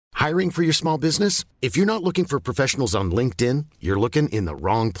Hiring for your small business? If you're not looking for professionals on LinkedIn, you're looking in the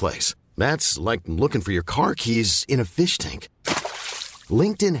wrong place. That's like looking for your car keys in a fish tank.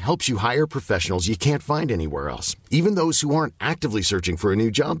 LinkedIn helps you hire professionals you can't find anywhere else, even those who aren't actively searching for a new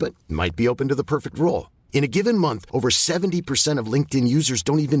job but might be open to the perfect role. In a given month, over 70% of LinkedIn users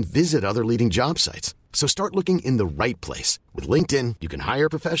don't even visit other leading job sites. So start looking in the right place. With LinkedIn, you can hire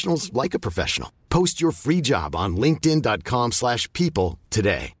professionals like a professional. Post your free job on linkedin.com/people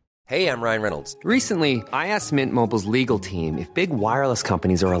today. Hey, I'm Ryan Reynolds. Recently, I asked Mint Mobile's legal team if big wireless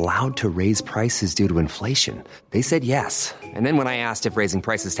companies are allowed to raise prices due to inflation. They said yes. And then when I asked if raising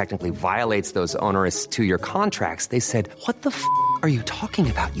prices technically violates those onerous two-year contracts, they said, "What the f*** are you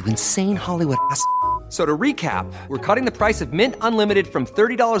talking about, you insane Hollywood ass?" So to recap, we're cutting the price of Mint Unlimited from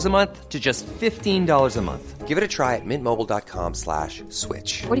 $30 a month to just $15 a month. Give it a try at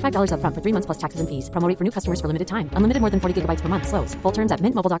mintmobile.com/switch. $45 up front for 3 months plus taxes and fees. Promo rate for new customers for limited time. Unlimited more than 40 gigabytes per month. Slows full terms at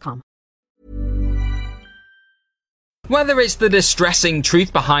mintmobile.com. Whether it's the distressing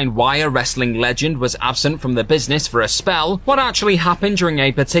truth behind why a wrestling legend was absent from the business for a spell, what actually happened during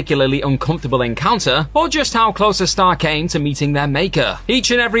a particularly uncomfortable encounter, or just how close a star came to meeting their maker,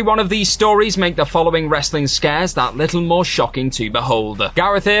 each and every one of these stories make the following wrestling scares that little more shocking to behold.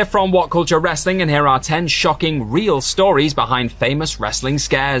 Gareth here from What Culture Wrestling, and here are 10 shocking real stories behind famous wrestling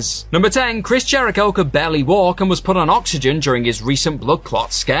scares. Number 10, Chris Jericho could barely walk and was put on oxygen during his recent blood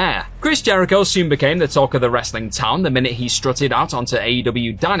clot scare. Chris Jericho soon became the talk of the wrestling town the minute he strutted out onto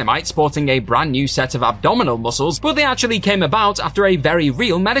AEW Dynamite sporting a brand new set of abdominal muscles, but they actually came about after a very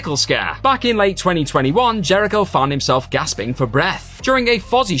real medical scare. Back in late 2021, Jericho found himself gasping for breath during a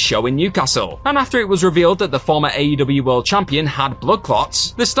Fozzy show in Newcastle, and after it was revealed that the former AEW World Champion had blood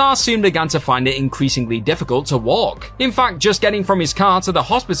clots, the star soon began to find it increasingly difficult to walk. In fact, just getting from his car to the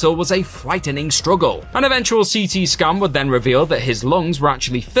hospital was a frightening struggle. An eventual CT scan would then reveal that his lungs were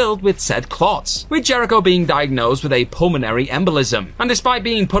actually filled with said clots, with Jericho being diagnosed with a pulmonary embolism. And despite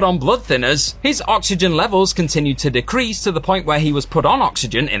being put on blood thinners, his oxygen levels continued to decrease to the point where he was put on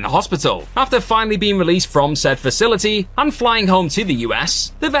oxygen in the hospital. After finally being released from said facility and flying home to the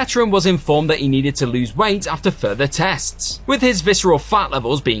US, the veteran was informed that he needed to lose weight after further tests, with his visceral fat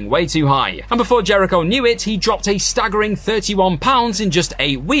levels being way too high. And before Jericho knew it, he dropped a staggering 31 pounds in just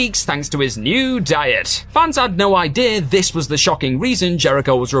 8 weeks thanks to his new diet. Fans had no idea this was the shocking reason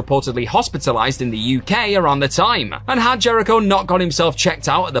Jericho was reportedly hospitalized in the UK around the time. And had Jericho not got himself checked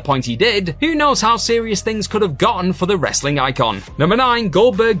out at the point he did, who knows how serious things could have gotten for the wrestling icon. Number 9,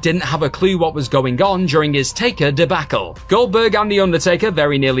 Goldberg didn't have a clue what was going on during his Taker debacle. Goldberg and The Undertaker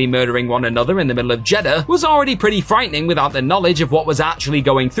very nearly murdering one another in the middle of Jeddah was already pretty frightening without the knowledge of what was actually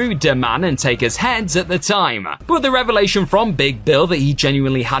going through DeMann and Taker's heads at the time. But the revelation from Big Bill that he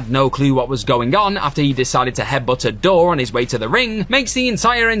genuinely had no clue what was going on after he decided to headbutt a door on his way to the ring makes the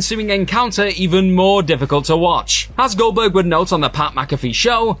entire ensuing encounter even more difficult to watch. As Goldberg would note on the Pat McAfee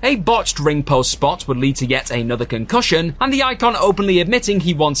show, a botched ring post spot would lead to yet another concussion, and the icon openly admitting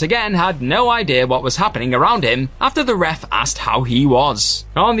he once again had no idea what was happening around him after the ref asked how he was.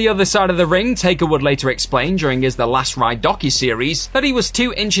 On the other side of the ring, Taker would later explain during his The Last Ride docuseries that he was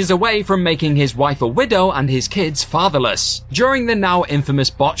 2 inches away from making his wife a widow and his kids fatherless during the now infamous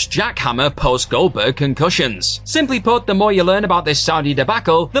botched jackhammer post-Goldberg concussions. Simply put, the more you learn about this Saudi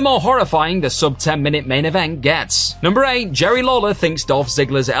debacle, the more horrifying the sub-10-minute main event gets. Number 8, Jerry Lawler thinks Dolph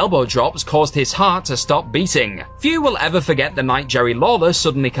Ziggler's elbow drops caused his heart to stop beating. Few will ever forget the night Jerry Lawler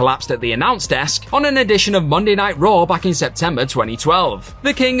suddenly collapsed at the announce desk on an edition of Monday Night Raw back in September 2012.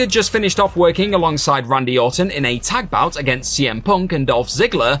 The King had just finished off working alongside Randy Orton in a tag bout against CM Punk and Dolph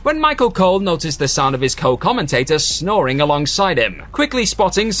Ziggler when Michael Cole noticed the sound of his co-commentator snoring alongside him. Quickly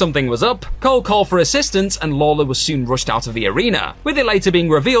spotting something was up, Cole called for assistance and Lawler was soon rushed out of the arena, with it later being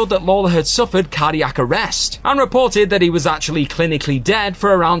revealed that Lawler had suffered cardiac arrest and reported that he was actually clinically dead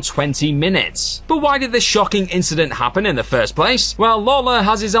for around 20 minutes. But why did this shocking incident happen in the first place? Well, Lawler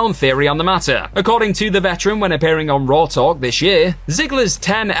has his own theory on the matter. According to the veteran when appearing on Raw Talk this year, Ziggler's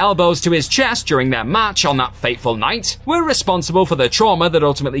 10 elbows to his chest during their match on that fateful night were responsible for the trauma that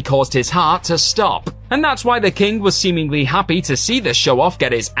ultimately caused his heart to stop. And that's why the King was seemingly happy to see the show-off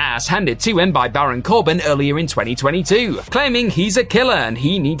get his ass handed to him by Baron Corbin earlier in 2022, claiming he's a killer and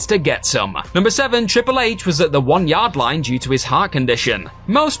he needs to get some. Number 7, Triple H was at the 1-yard line due to his heart condition.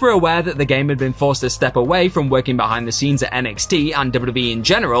 Most were aware that the game had been forced to step away from working behind the scenes at NXT and WWE in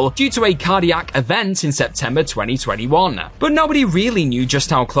general due to a cardiac event in September 2021. But nobody really knew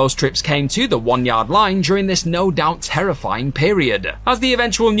just how close Trips came to the 1-yard line during this no doubt terrifying period. As the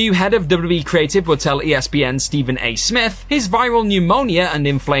eventual new head of WWE Creative would tell tell ESPN's Stephen A. Smith, his viral pneumonia and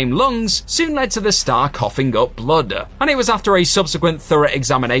inflamed lungs soon led to the star coughing up blood. And it was after a subsequent thorough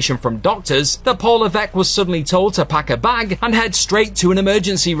examination from doctors that Paul Levesque was suddenly told to pack a bag and head straight to an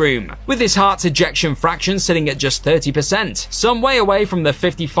emergency room, with his heart's ejection fraction sitting at just 30%, some way away from the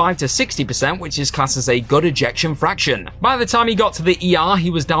 55 to 60% which is classed as a good ejection fraction. By the time he got to the ER, he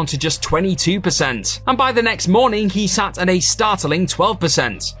was down to just 22%, and by the next morning he sat at a startling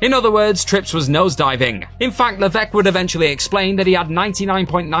 12%. In other words, Trips was nosediving. In fact, Levesque would eventually explain that he had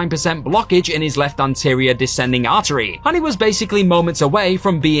 99.9% blockage in his left anterior descending artery, and he was basically moments away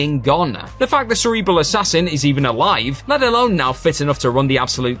from being gone. The fact the cerebral assassin is even alive, let alone now fit enough to run the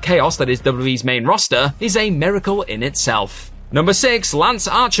absolute chaos that is WWE's main roster, is a miracle in itself. Number 6, Lance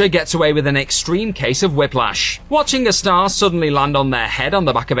Archer gets away with an extreme case of whiplash. Watching a star suddenly land on their head on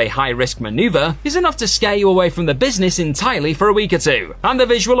the back of a high-risk maneuver is enough to scare you away from the business entirely for a week or two. And the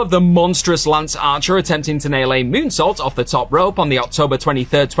visual of the monstrous Lance Archer attempting to nail a moonsault off the top rope on the October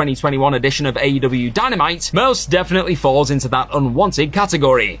 23rd, 2021 edition of AEW Dynamite most definitely falls into that unwanted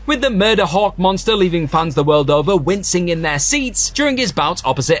category, with the Murder Hawk monster leaving fans the world over wincing in their seats during his bout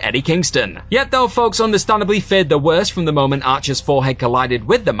opposite Eddie Kingston. Yet though folks understandably feared the worst from the moment Archer's forehead collided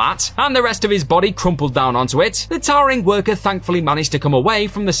with the mat and the rest of his body crumpled down onto it, the towering worker thankfully managed to come away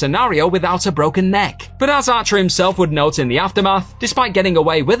from the scenario without a broken neck. But as Archer himself would note in the aftermath, despite getting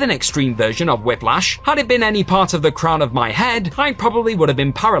away with an extreme version of whiplash, had it been any part of the crown of my head, I probably would have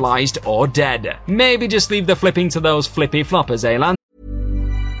been paralyzed or dead. Maybe just leave the flipping to those flippy floppers, eh, Lance?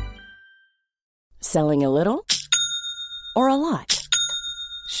 Selling a little or a lot?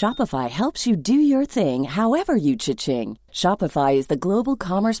 Shopify helps you do your thing however you cha-ching. Shopify is the global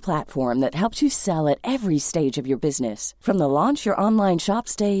commerce platform that helps you sell at every stage of your business. From the launch your online shop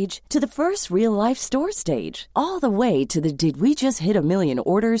stage to the first real-life store stage, all the way to the did we just hit a million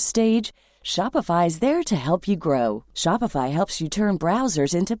orders stage. Shopify is there to help you grow. Shopify helps you turn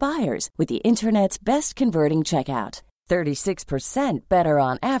browsers into buyers with the internet's best converting checkout. 36% better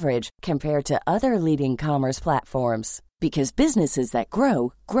on average compared to other leading commerce platforms. Because businesses that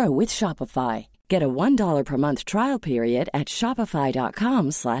grow, grow with Shopify. Get a $1 per month trial period at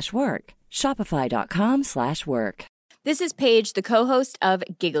shopify.com/work. Shopify.com/work. This is Paige, the co-host of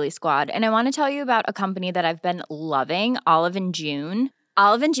Giggly Squad, and I want to tell you about a company that I've been loving, Olive & June.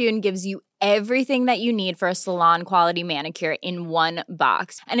 Olive & June gives you everything that you need for a salon-quality manicure in one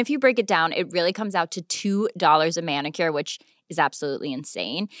box. And if you break it down, it really comes out to $2 a manicure, which is absolutely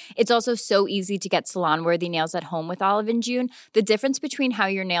insane. It's also so easy to get salon-worthy nails at home with Olive & June. The difference between how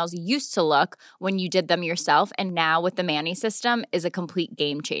your nails used to look when you did them yourself and now with the Mani system is a complete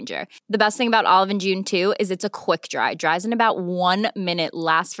game changer. The best thing about Olive & June, too, is it's a quick dry. Dries in about 1 minute,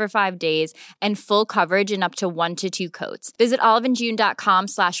 lasts for 5 days, and full coverage in up to 1 to 2 coats. Visit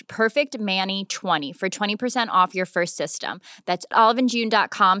oliveandjune.com/perfectmani20 for 20% off your first system. That's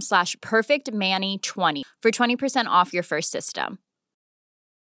oliveandjune.com/perfectmani20 for 20% off your first system.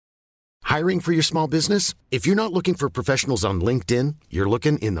 Hiring for your small business? If you're not looking for professionals on LinkedIn, you're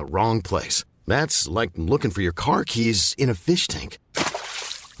looking in the wrong place. That's like looking for your car keys in a fish tank.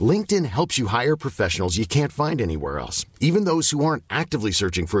 LinkedIn helps you hire professionals you can't find anywhere else, even those who aren't actively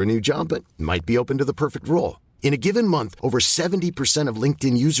searching for a new job but might be open to the perfect role. In a given month, over 70% of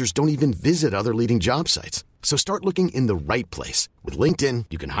LinkedIn users don't even visit other leading job sites. So start looking in the right place. With LinkedIn,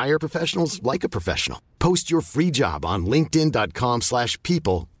 you can hire professionals like a professional. Post your free job on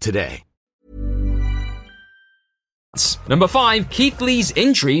linkedin.com/people today. Number 5, Keith Lee's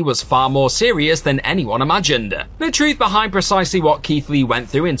injury was far more serious than anyone imagined. The truth behind precisely what Keith Lee went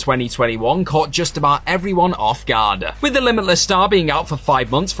through in 2021 caught just about everyone off guard, with the Limitless star being out for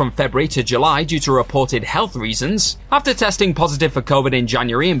 5 months from February to July due to reported health reasons. After testing positive for COVID in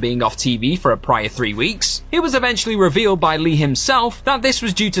January and being off TV for a prior 3 weeks, it was eventually revealed by Lee himself that this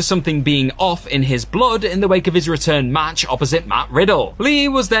was due to something being off in his blood in the wake of his return match opposite Matt Riddle. Lee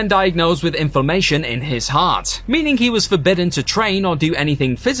was then diagnosed with inflammation in his heart, meaning he was forbidden to train or do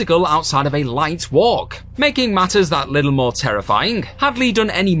anything physical outside of a light walk. Making matters that little more terrifying, had Lee done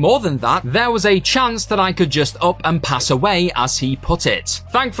any more than that, there was a chance that I could just up and pass away, as he put it.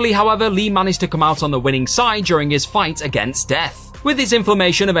 Thankfully, however, Lee managed to come out on the winning side during his fight against death, with his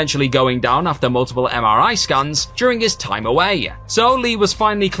inflammation eventually going down after multiple MRI scans during his time away. So Lee was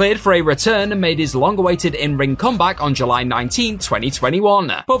finally cleared for a return and made his long-awaited in-ring comeback on July 19,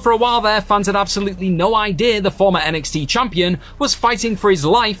 2021. But for a while there, fans had absolutely no idea the former NXT champion was fighting for his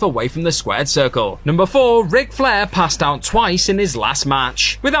life away from the squared circle. Number 4, Ric Flair passed out twice in his last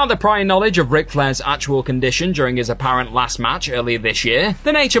match. Without the prior knowledge of Ric Flair's actual condition during his apparent last match earlier this year,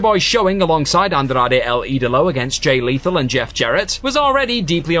 the Nature Boy showing alongside Andrade El Idolo against Jay Lethal and Jeff Jarrett set was already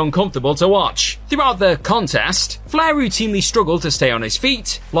deeply uncomfortable to watch. Throughout the contest, Flair routinely struggled to stay on his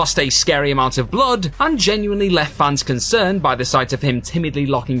feet, lost a scary amount of blood, and genuinely left fans concerned by the sight of him timidly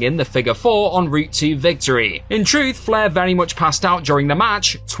locking in the figure 4 en route to victory. In truth, Flair very much passed out during the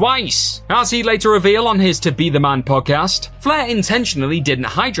match twice. As he later revealed on his To Be The Man podcast, Flair intentionally didn't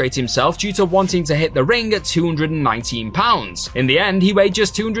hydrate himself due to wanting to hit the ring at 219 pounds. In the end, he weighed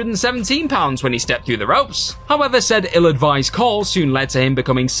just 217 pounds when he stepped through the ropes. However, said ill-advised call soon led to him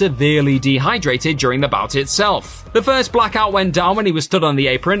becoming severely dehydrated during the bout itself. The first blackout went down when he was stood on the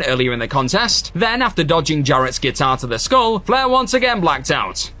apron earlier in the contest. Then, after dodging Jarrett's guitar to the skull, Flair once again blacked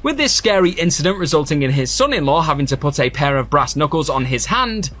out, with this scary incident resulting in his son-in-law having to put a pair of brass knuckles on his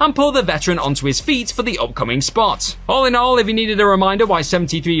hand and pull the veteran onto his feet for the upcoming spot. All in all, if you needed a reminder why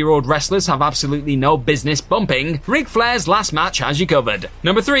 73-year-old wrestlers have absolutely no business bumping, Ric Flair's last match has you covered.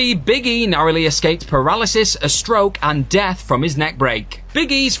 Number 3, Big E narrowly escaped paralysis, a stroke, and death from his neck break. Big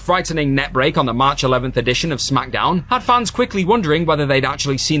E's frightening neck break on the March 11th edition of SmackDown had fans quickly wondering whether they'd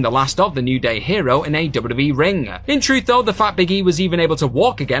actually seen the last of the New Day hero in a WWE ring. In truth though, the fact Big E was even able to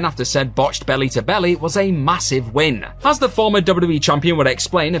walk again after said botched belly-to-belly was a massive win. As the former WWE champion would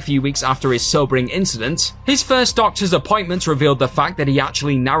explain a few weeks after his sobering incident, his first doctor's appointment revealed the fact that he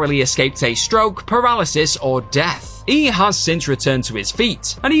actually narrowly escaped a stroke, paralysis, or death. E has since returned to his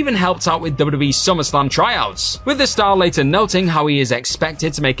feet, and even helped out with WWE's SummerSlam tryouts, with the star later noting how he is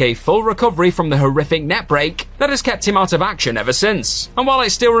expected to make a full recovery from the horrific neck break that has kept him out of action ever since. And while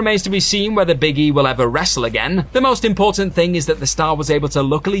it still remains to be seen whether Big E will ever wrestle again, the most important thing is that the star was able to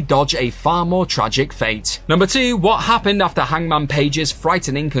luckily dodge a far more tragic fate. Number 2, what happened after Hangman Page's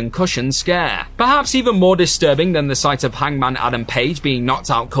frightening concussion scare. Perhaps even more disturbing than the sight of Hangman Adam Page being knocked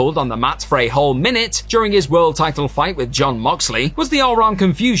out cold on the mat for a whole minute during his world title fight with Jon Moxley was the all-round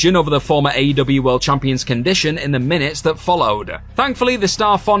confusion over the former AEW World Champion's condition in the minutes that followed. Thankfully, the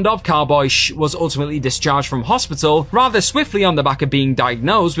star fond of Cowboy was ultimately discharged from hospital rather swiftly on the back of being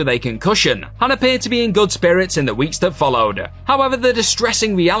diagnosed with a concussion, and appeared to be in good spirits in the weeks that followed. However, the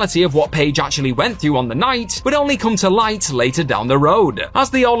distressing reality of what Page actually went through on the night would only come to light later down the road. As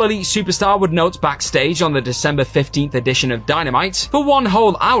the All-Elite superstar would note backstage on the December 15th edition of Dynamite, for one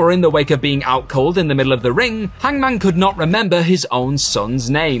whole hour in the wake of being out cold in the middle of the ring, Hangman could not remember his own son's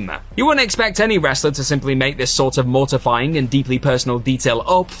name. You wouldn't expect any wrestler to simply make this sort of mortifying and deeply personal detail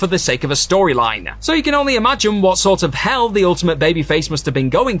up for the sake of a storyline, so you can only imagine what sort of hell the Ultimate Babyface must have been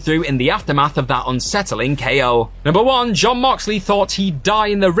going through in the aftermath of that unsettling KO. Number 1, Jon Moxley thought he'd die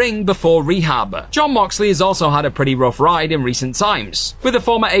in the ring before rehab. Jon Moxley has also had a pretty rough ride in recent times, with the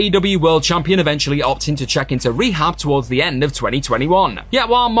former AEW World Champion eventually opting to check into rehab towards the end of 2021. Yet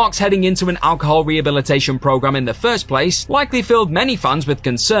while Mox heading into an alcohol rehabilitation program in the first place likely filled many fans with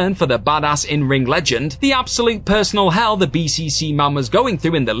concern for the badass in-ring legend, the absolute personal hell the BCC man was going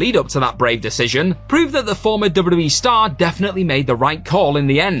through in the lead-up to that brave decision proved that the former WWE star definitely made the right call in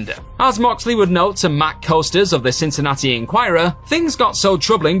the end. As Moxley would note to Matt Costers of the Cincinnati Enquirer, things got so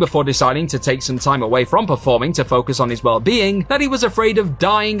troubling before deciding to take some time away from performing to focus on his well-being that he was afraid of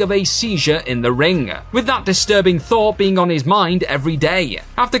dying of a seizure in the ring, with that disturbing thought being on his mind every day.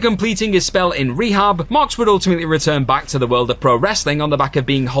 After completing his spell in rehab, Mox would ultimately return back to the world of pro wrestling on the back of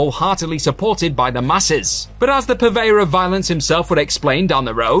being wholeheartedly supported by the masses. But as the purveyor of violence himself would explain down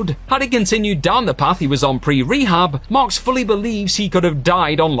the road, had he continued down the path he was on pre-rehab, Mox fully believes he could have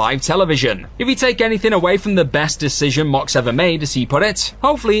died on live television. If you take anything away from the best decision Mox ever made, as he put it,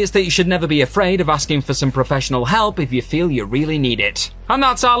 hopefully it's that you should never be afraid of asking for some professional help if you feel you really need it. And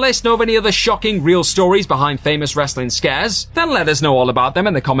that's our list. Know of any other shocking real stories behind famous wrestling scares? Then let us know all about them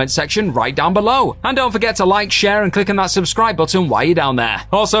in the comments section right down below. And don't forget to like, share, and click on that subscribe button while you're down there.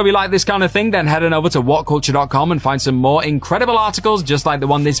 Also, if you like this kind of thing, then head on over to whatculture.com and find some more incredible articles just like the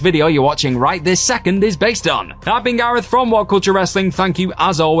one this video you're watching right this second is based on. I've been Gareth from What Culture Wrestling. Thank you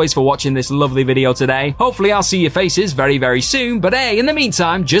as always for watching this lovely video today. Hopefully I'll see your faces very, very soon. But hey, in the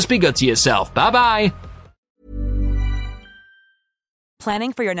meantime, just be good to yourself. Bye-bye.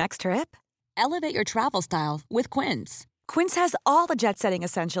 Planning for your next trip? Elevate your travel style with Quince. Quince has all the jet-setting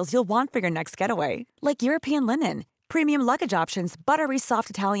essentials you'll want for your next getaway, like European linen, premium luggage options, buttery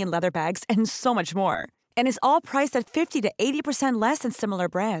soft Italian leather bags, and so much more. And is all priced at 50 to 80% less than similar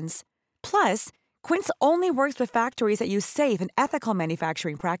brands. Plus, Quince only works with factories that use safe and ethical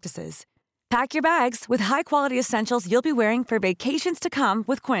manufacturing practices. Pack your bags with high-quality essentials you'll be wearing for vacations to come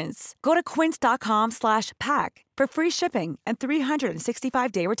with Quince. Go to quince.com/pack for free shipping and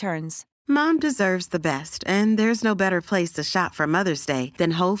 365-day returns. Mom deserves the best, and there's no better place to shop for Mother's Day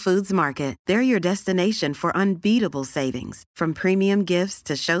than Whole Foods Market. They're your destination for unbeatable savings, from premium gifts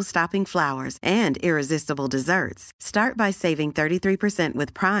to show-stopping flowers and irresistible desserts. Start by saving 33%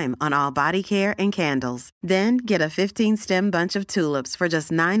 with Prime on all body care and candles. Then get a 15-stem bunch of tulips for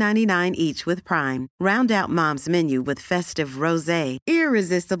just $9.99 each with Prime. Round out Mom's menu with festive rosé,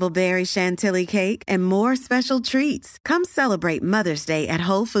 irresistible berry chantilly cake, and more special treats. Come celebrate Mother's Day at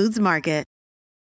Whole Foods Market.